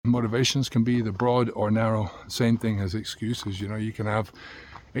motivations can be either broad or narrow. Same thing as excuses. You can have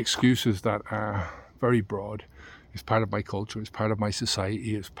excuses that are very broad. It's part of my culture, it's part of my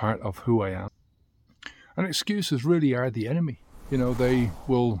society, it's part of who I am. And excuses really are the enemy. They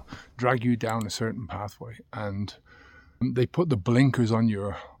will drag you down a certain pathway, and they put the blinkers on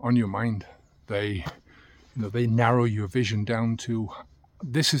your mind. They narrow your vision down to,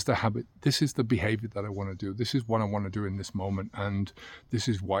 this is the habit, this is the behavior that I want to do, this is what I want to do in this moment, and this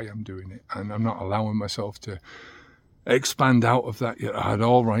is why I'm doing it. And I'm not allowing myself to expand out of that yet at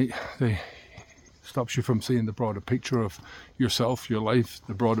all, right? They stops you from seeing the broader picture of yourself, your life,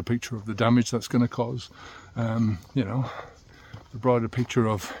 the broader picture of the damage that's going to cause, the broader picture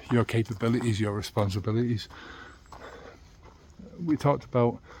of your capabilities, your responsibilities. We talked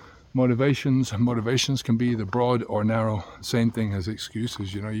about motivations. Motivations can be either broad or narrow. Same thing as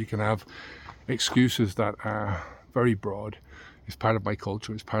excuses. You can have excuses that are very broad. It's part of my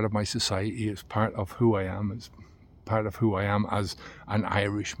culture, it's part of my society, it's part of who I am, it's part of who I am as an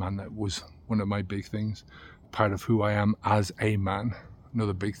Irishman. That was one of my big things. Part of who I am as a man,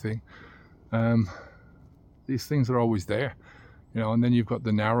 another big thing. These things are always there, and then you've got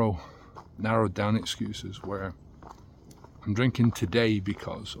the narrowed down excuses where I'm drinking today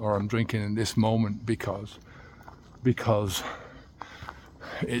because, or I'm drinking in this moment because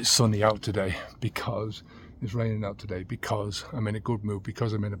it's sunny out today, because it's raining out today, because I'm in a good mood,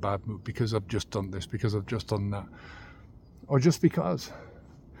 because I'm in a bad mood, because I've just done this, because I've just done that, or just because.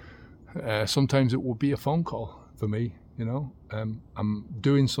 Sometimes it will be a phone call for me, I'm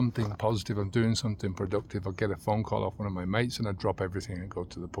doing something positive, I'm doing something productive, I'll get a phone call off one of my mates and I drop everything and go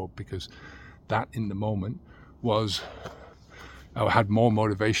to the pub, because that in the moment was, I had more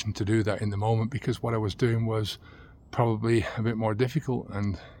motivation to do that in the moment, because what I was doing was probably a bit more difficult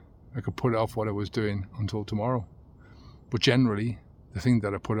and I could put off what I was doing until tomorrow. But generally, the thing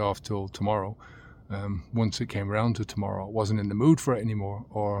that I put off till tomorrow, once it came around to tomorrow, I wasn't in the mood for it anymore,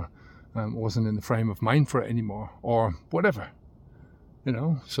 or wasn't in the frame of mind for it anymore, or whatever,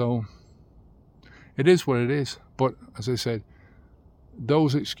 So it is what it is. But as I said,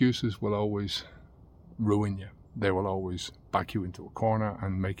 those excuses will always ruin you. They will always back you into a corner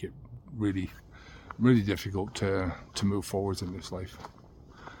and make it really, really difficult to move forwards in this life.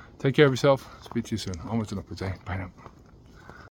 Take care of yourself. Speak to you soon. Onwards and upwards. Bye now.